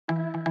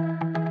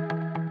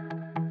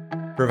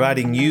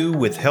providing you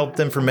with health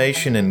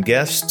information and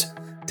guests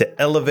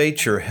to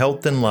elevate your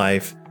health and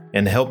life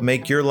and help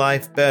make your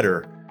life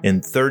better in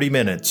 30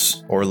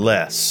 minutes or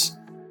less.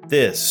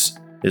 This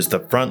is the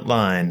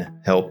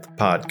Frontline Health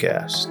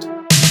Podcast.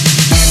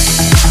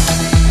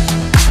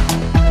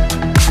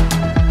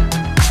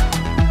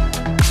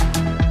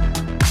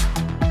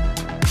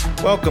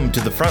 Welcome to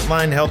the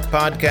Frontline Health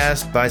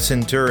Podcast by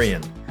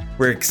Centurion.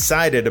 We're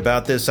excited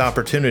about this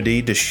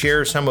opportunity to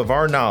share some of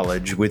our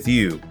knowledge with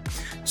you.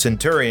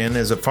 Centurion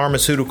is a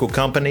pharmaceutical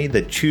company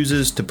that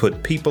chooses to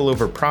put people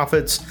over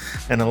profits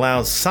and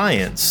allows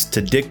science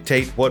to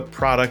dictate what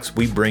products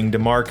we bring to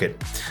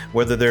market,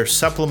 whether they're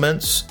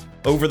supplements,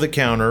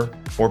 over-the-counter,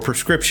 or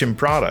prescription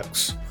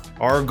products.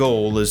 Our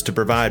goal is to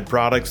provide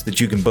products that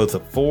you can both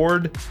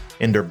afford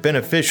and are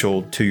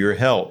beneficial to your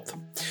health.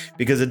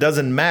 Because it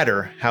doesn't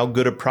matter how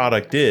good a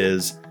product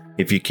is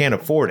if you can't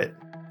afford it.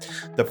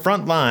 The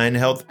Frontline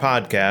Health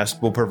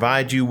Podcast will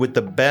provide you with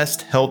the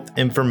best health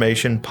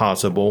information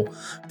possible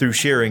through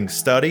sharing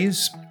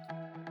studies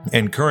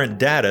and current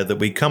data that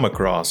we come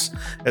across,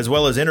 as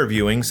well as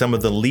interviewing some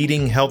of the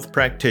leading health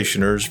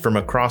practitioners from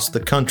across the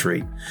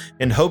country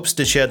in hopes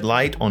to shed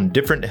light on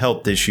different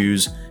health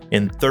issues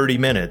in 30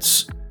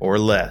 minutes or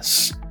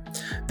less.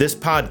 This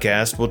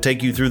podcast will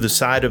take you through the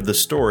side of the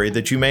story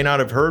that you may not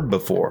have heard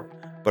before.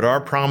 But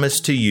our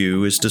promise to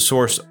you is to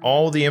source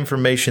all the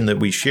information that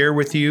we share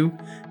with you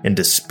and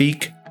to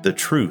speak the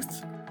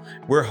truth.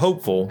 We're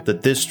hopeful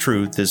that this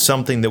truth is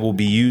something that will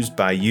be used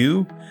by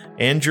you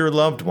and your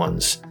loved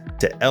ones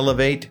to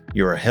elevate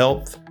your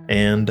health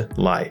and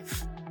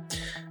life.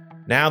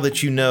 Now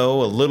that you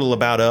know a little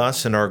about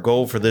us and our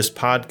goal for this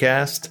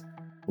podcast,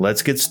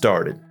 let's get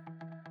started.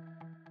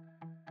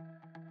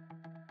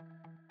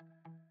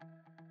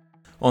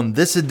 On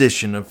this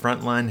edition of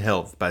Frontline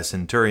Health by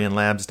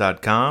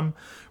CenturionLabs.com,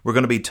 we're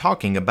going to be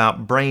talking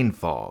about brain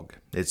fog,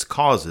 its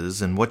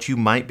causes, and what you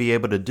might be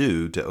able to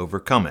do to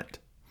overcome it.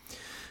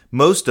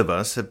 Most of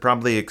us have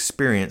probably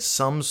experienced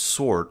some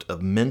sort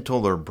of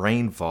mental or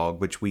brain fog,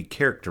 which we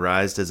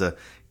characterized as a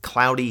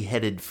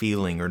cloudy-headed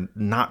feeling or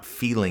not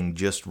feeling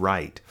just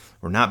right,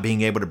 or not being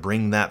able to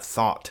bring that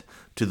thought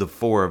to the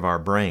fore of our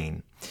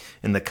brain.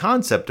 And the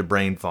concept of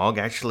brain fog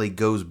actually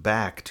goes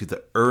back to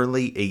the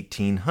early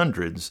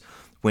 1800s,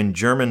 when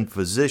German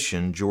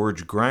physician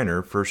George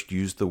Greiner first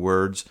used the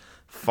words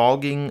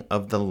fogging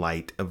of the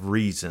light of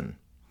reason,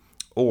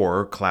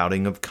 or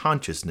clouding of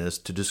consciousness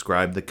to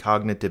describe the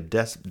cognitive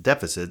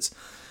deficits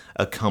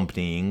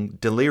accompanying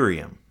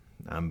delirium.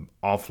 I'm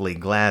awfully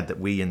glad that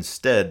we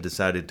instead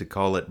decided to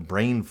call it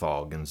brain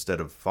fog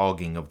instead of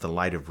fogging of the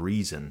light of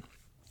reason.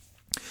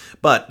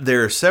 But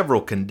there are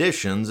several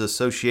conditions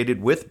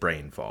associated with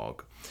brain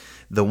fog.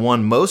 The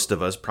one most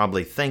of us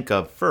probably think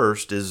of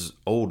first is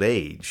old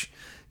age.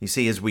 You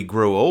see, as we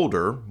grow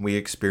older, we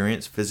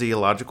experience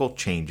physiological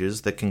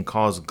changes that can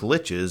cause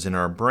glitches in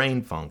our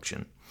brain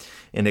function,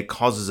 and it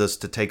causes us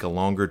to take a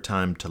longer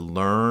time to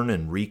learn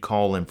and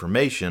recall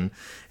information,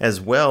 as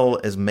well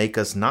as make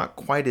us not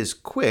quite as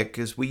quick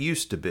as we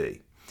used to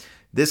be.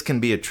 This can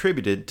be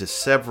attributed to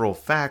several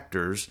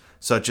factors,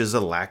 such as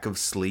a lack of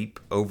sleep,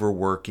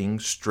 overworking,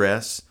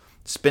 stress,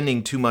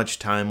 spending too much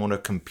time on a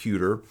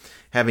computer,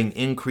 having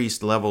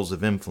increased levels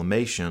of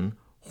inflammation,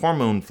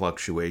 hormone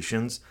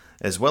fluctuations,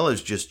 as well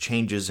as just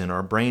changes in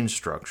our brain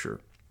structure.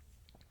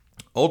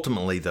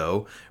 Ultimately,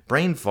 though,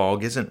 brain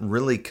fog isn't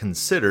really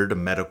considered a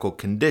medical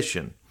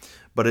condition,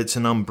 but it's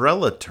an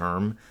umbrella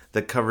term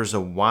that covers a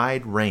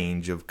wide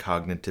range of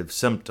cognitive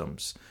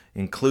symptoms,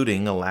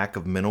 including a lack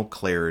of mental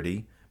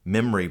clarity,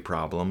 memory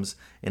problems,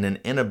 and an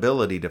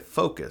inability to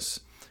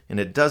focus, and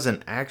it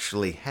doesn't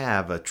actually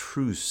have a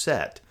true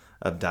set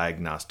of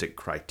diagnostic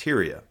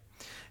criteria.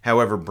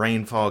 However,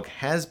 brain fog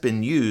has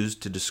been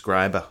used to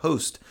describe a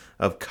host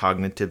of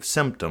cognitive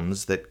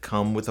symptoms that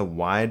come with a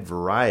wide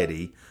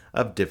variety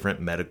of different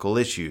medical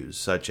issues,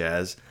 such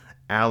as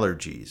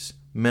allergies,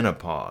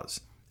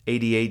 menopause,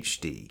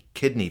 ADHD,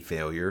 kidney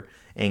failure,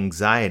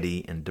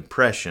 anxiety, and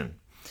depression.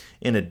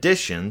 In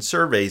addition,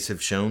 surveys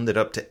have shown that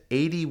up to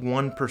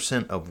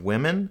 81% of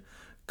women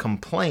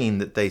complain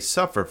that they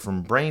suffer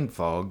from brain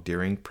fog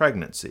during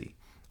pregnancy,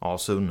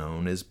 also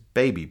known as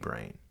baby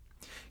brain.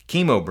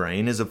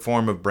 Chemobrain is a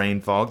form of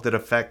brain fog that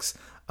affects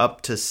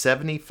up to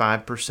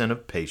 75%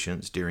 of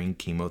patients during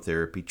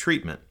chemotherapy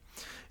treatment,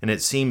 and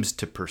it seems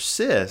to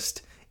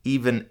persist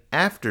even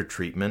after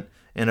treatment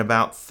in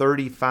about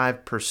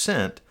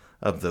 35%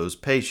 of those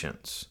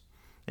patients.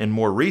 And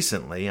more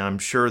recently, I'm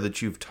sure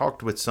that you've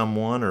talked with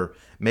someone, or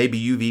maybe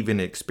you've even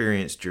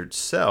experienced it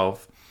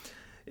yourself,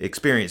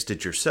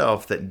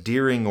 that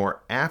during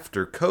or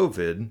after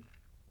COVID,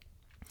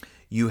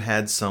 you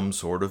had some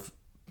sort of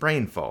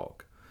brain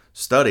fog.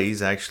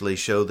 Studies actually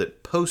show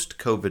that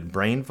post-COVID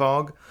brain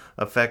fog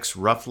affects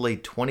roughly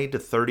 20 to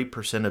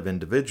 30% of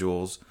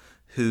individuals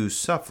who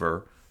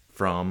suffer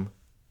from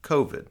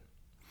COVID.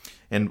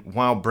 And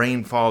while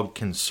brain fog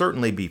can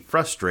certainly be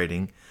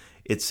frustrating,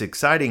 it's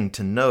exciting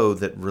to know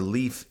that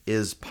relief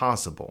is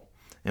possible.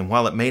 And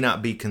while it may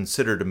not be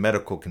considered a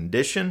medical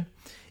condition,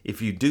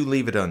 if you do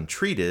leave it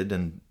untreated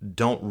and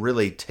don't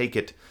really take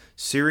it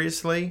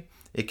seriously,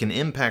 it can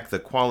impact the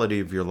quality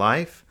of your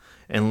life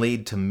and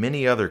lead to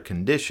many other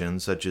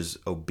conditions such as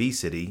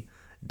obesity,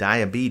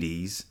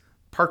 diabetes,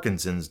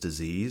 Parkinson's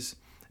disease,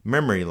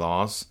 memory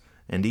loss,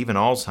 and even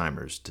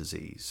Alzheimer's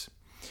disease.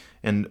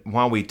 And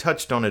while we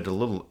touched on it a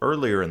little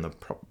earlier in the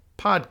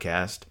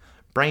podcast,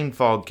 brain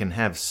fog can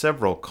have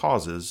several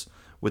causes,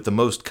 with the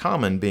most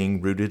common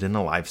being rooted in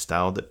a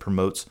lifestyle that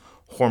promotes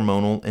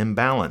hormonal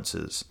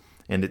imbalances,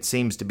 and it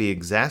seems to be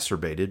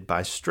exacerbated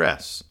by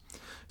stress.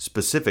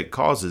 Specific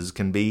causes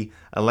can be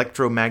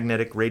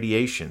electromagnetic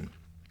radiation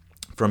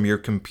from your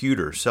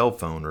computer, cell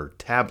phone, or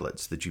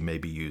tablets that you may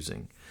be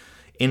using,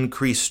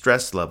 increased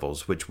stress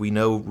levels, which we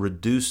know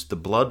reduce the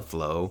blood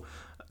flow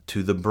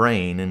to the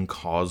brain and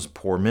cause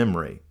poor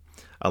memory,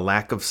 a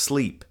lack of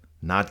sleep,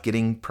 not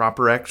getting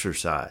proper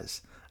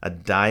exercise, a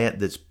diet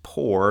that's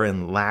poor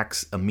and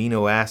lacks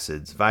amino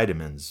acids,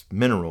 vitamins,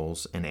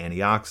 minerals, and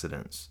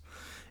antioxidants,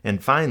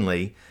 and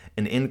finally,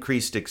 an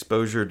increased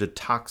exposure to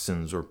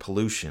toxins or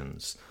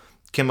pollutions,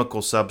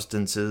 chemical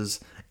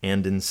substances,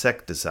 and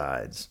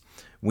insecticides.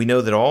 We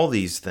know that all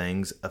these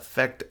things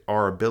affect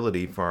our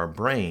ability for our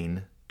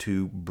brain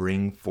to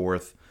bring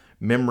forth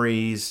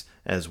memories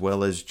as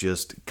well as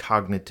just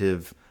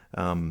cognitive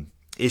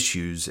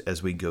issues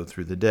as we go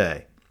through the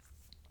day.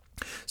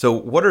 So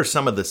what are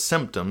some of the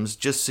symptoms,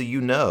 just so you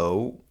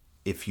know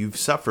if you've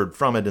suffered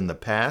from it in the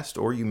past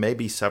or you may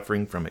be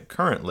suffering from it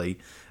currently,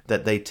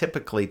 that they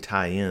typically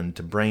tie in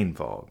to brain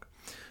fog?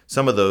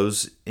 Some of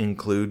those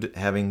include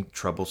having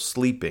trouble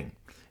sleeping,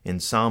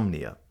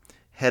 insomnia,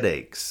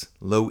 headaches,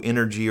 low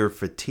energy or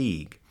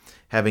fatigue,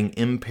 having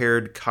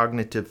impaired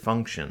cognitive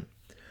function,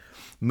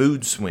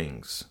 mood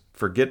swings,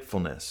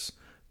 forgetfulness,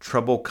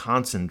 trouble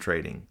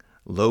concentrating,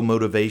 low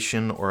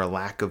motivation or a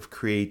lack of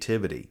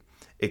creativity,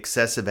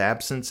 excessive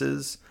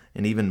absences,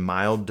 and even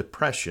mild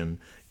depression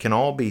can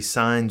all be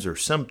signs or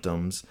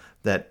symptoms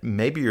that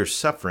maybe you're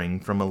suffering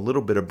from a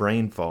little bit of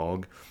brain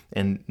fog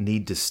and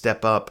need to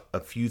step up a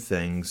few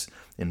things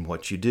in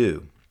what you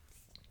do.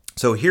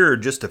 So here are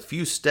just a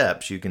few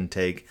steps you can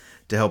take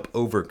to help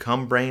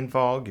overcome brain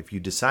fog if you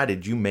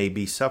decided you may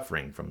be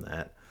suffering from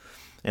that.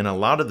 And a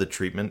lot of the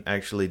treatment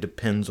actually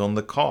depends on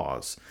the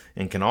cause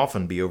and can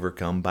often be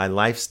overcome by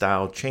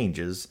lifestyle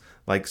changes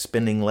like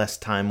spending less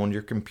time on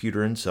your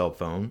computer and cell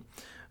phone.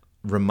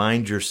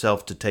 Remind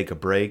yourself to take a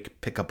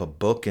break, pick up a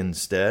book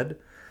instead,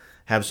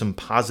 have some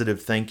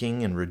positive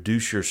thinking and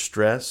reduce your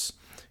stress,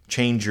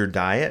 change your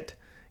diet,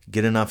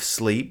 get enough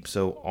sleep,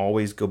 so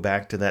always go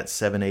back to that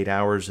 7-8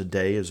 hours a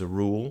day as a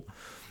rule,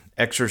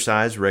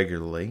 exercise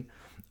regularly,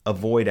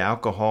 avoid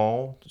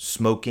alcohol,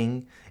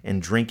 smoking,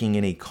 and drinking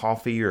any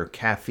coffee or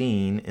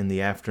caffeine in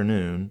the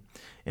afternoon,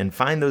 and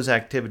find those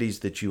activities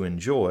that you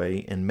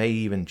enjoy and may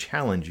even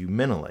challenge you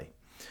mentally.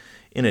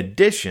 In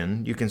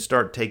addition, you can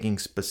start taking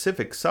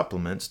specific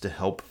supplements to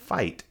help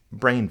fight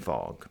brain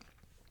fog.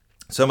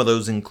 Some of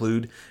those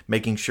include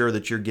making sure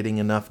that you're getting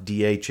enough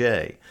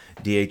DHA.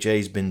 DHA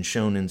has been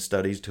shown in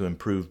studies to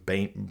improve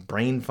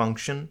brain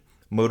function,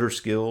 motor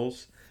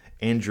skills,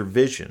 and your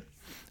vision,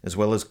 as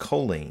well as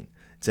choline.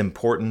 It's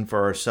important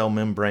for our cell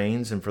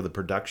membranes and for the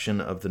production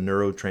of the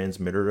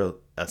neurotransmitter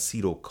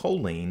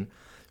acetylcholine,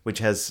 which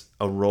has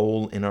a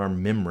role in our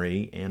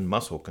memory and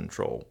muscle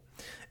control.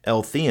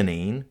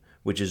 L-theanine,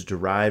 which is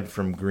derived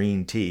from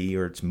green tea,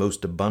 or it's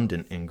most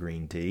abundant in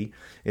green tea,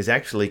 is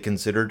actually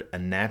considered a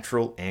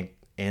natural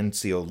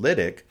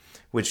anxiolytic,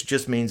 which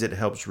just means it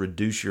helps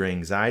reduce your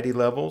anxiety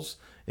levels,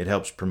 it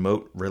helps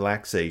promote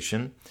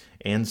relaxation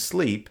and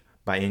sleep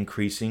by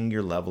increasing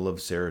your level of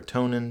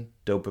serotonin,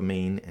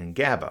 dopamine, and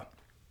GABA.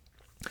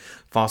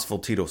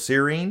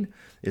 Phosphatidylserine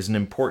is an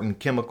important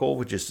chemical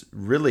which is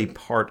really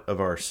part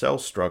of our cell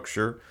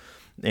structure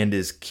and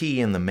is key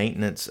in the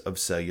maintenance of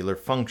cellular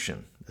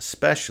function,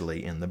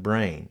 especially in the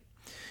brain.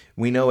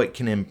 We know it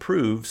can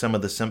improve some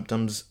of the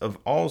symptoms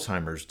of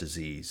Alzheimer's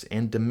disease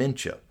and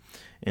dementia,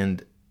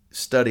 and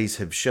studies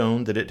have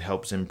shown that it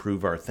helps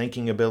improve our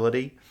thinking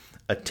ability,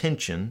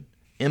 attention,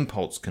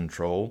 impulse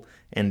control,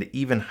 and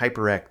even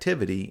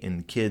hyperactivity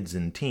in kids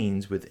and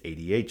teens with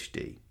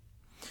ADHD.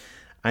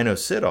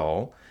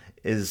 Inositol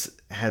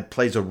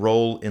plays a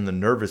role in the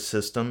nervous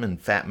system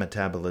and fat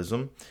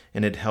metabolism,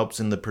 and it helps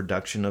in the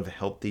production of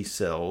healthy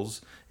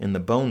cells in the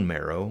bone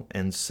marrow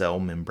and cell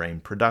membrane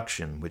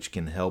production, which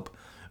can help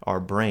our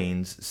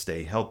brains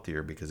stay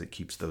healthier because it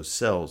keeps those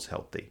cells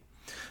healthy.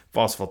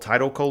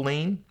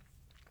 Phosphatidylcholine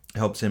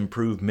helps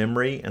improve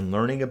memory and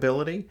learning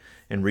ability,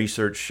 and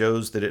research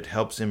shows that it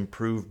helps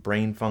improve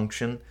brain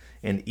function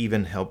and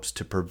even helps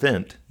to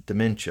prevent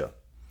dementia.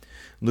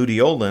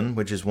 Luteolin,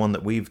 which is one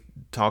that we've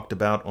talked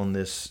about on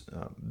these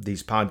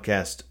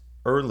podcasts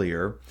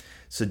earlier,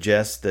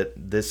 suggests that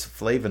this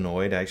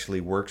flavonoid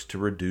actually works to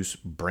reduce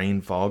brain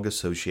fog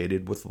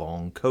associated with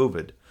long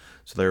COVID.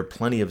 So there are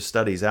plenty of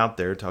studies out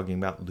there talking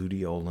about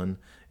luteolin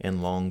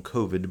and long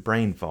COVID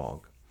brain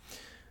fog.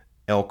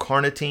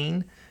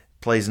 L-carnitine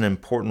Plays an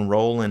important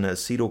role in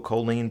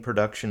acetylcholine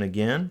production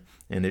again,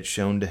 and it's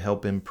shown to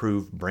help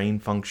improve brain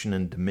function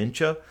and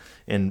dementia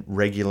and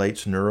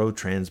regulates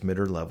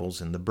neurotransmitter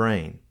levels in the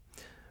brain.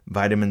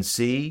 Vitamin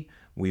C,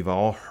 we've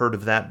all heard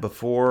of that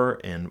before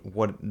and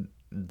what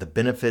the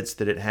benefits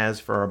that it has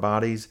for our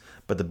bodies,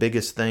 but the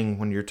biggest thing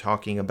when you're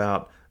talking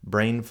about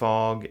brain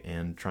fog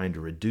and trying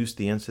to reduce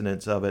the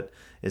incidence of it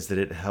is that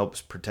it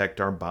helps protect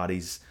our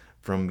bodies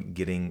from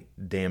getting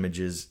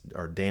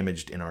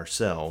damaged in our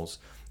cells,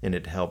 and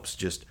it helps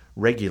just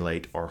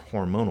regulate our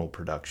hormonal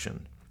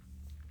production.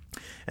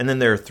 And then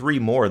there are three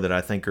more that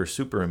I think are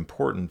super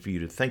important for you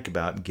to think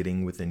about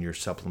getting within your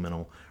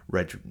supplemental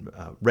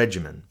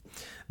regimen.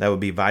 That would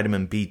be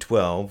vitamin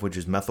B12, which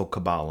is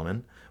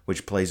methylcobalamin,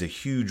 which plays a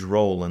huge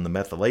role in the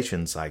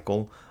methylation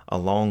cycle,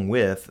 along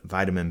with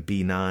vitamin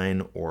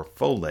B9 or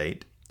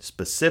folate,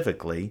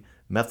 specifically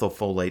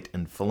methylfolate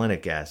and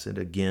folinic acid.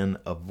 Again,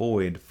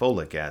 avoid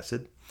folic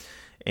acid.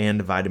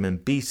 And vitamin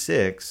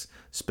B6,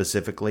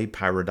 specifically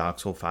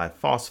pyridoxal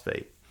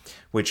 5-phosphate,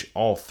 which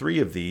all three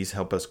of these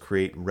help us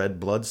create red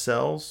blood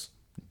cells,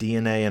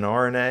 DNA and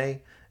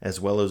RNA,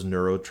 as well as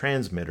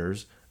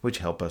neurotransmitters, which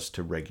help us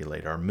to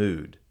regulate our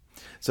mood.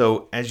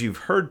 So, as you've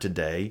heard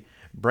today,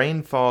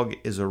 brain fog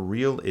is a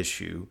real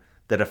issue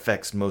that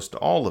affects most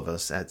all of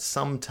us at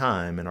some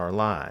time in our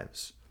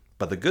lives.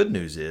 But the good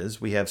news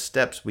is we have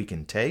steps we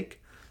can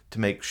take to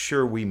make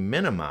sure we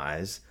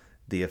minimize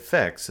the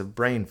effects of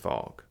brain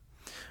fog.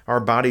 Our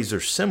bodies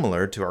are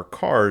similar to our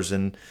cars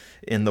in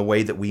the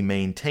way that we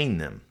maintain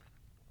them.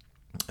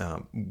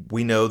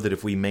 We know that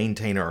if we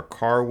maintain our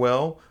car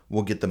well,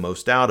 we'll get the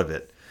most out of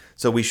it.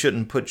 So we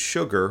shouldn't put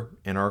sugar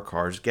in our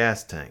car's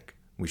gas tank.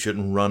 We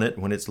shouldn't run it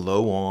when it's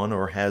low on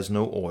or has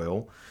no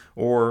oil,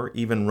 or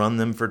even run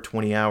them for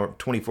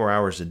 24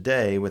 hours a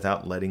day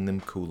without letting them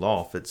cool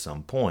off at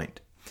some point.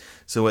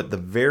 So at the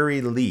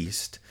very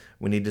least,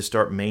 we need to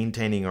start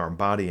maintaining our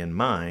body and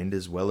mind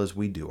as well as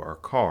we do our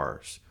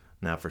cars.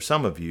 Now, for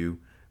some of you,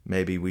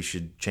 maybe we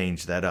should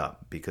change that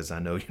up because I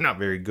know you're not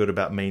very good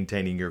about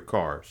maintaining your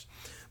cars.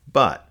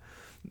 But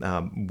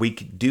we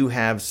do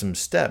have some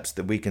steps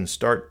that we can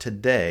start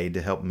today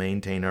to help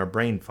maintain our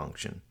brain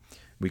function.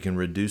 We can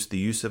reduce the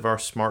use of our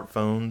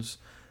smartphones,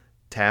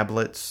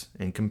 tablets,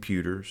 and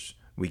computers.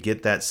 We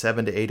get that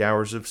 7 to 8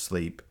 hours of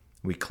sleep.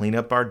 We clean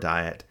up our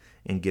diet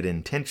and get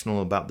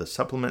intentional about the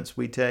supplements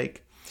we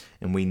take.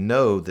 And we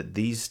know that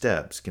these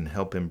steps can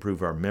help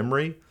improve our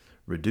memory,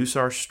 reduce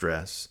our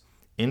stress,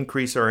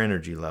 increase our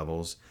energy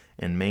levels,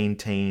 and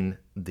maintain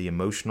the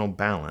emotional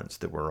balance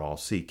that we're all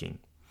seeking.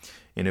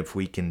 And if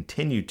we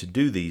continue to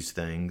do these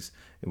things,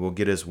 it will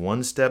get us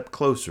one step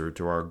closer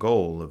to our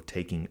goal of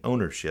taking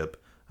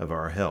ownership of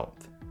our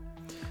health.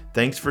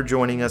 Thanks for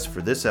joining us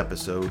for this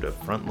episode of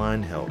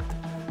Frontline Health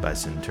by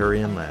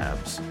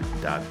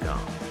CenturionLabs.com.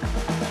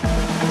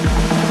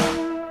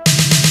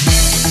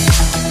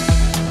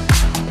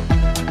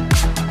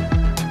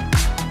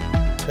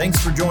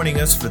 Thanks for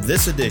joining us for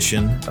this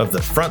edition of the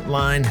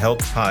Frontline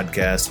Health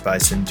Podcast by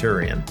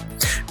Centurion,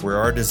 where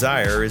our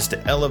desire is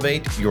to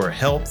elevate your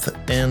health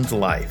and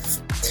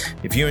life.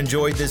 If you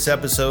enjoyed this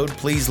episode,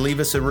 please leave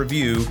us a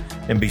review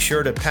and be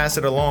sure to pass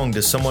it along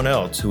to someone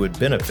else who would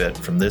benefit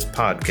from this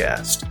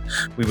podcast.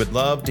 We would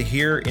love to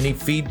hear any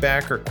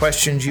feedback or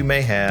questions you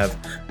may have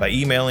by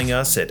emailing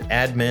us at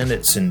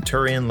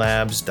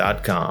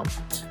admin@centurionlabs.com.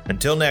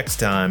 Until next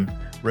time,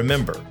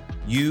 remember,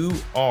 you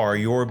are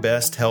your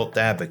best health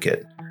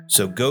advocate,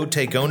 so go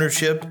take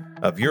ownership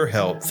of your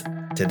health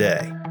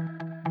today.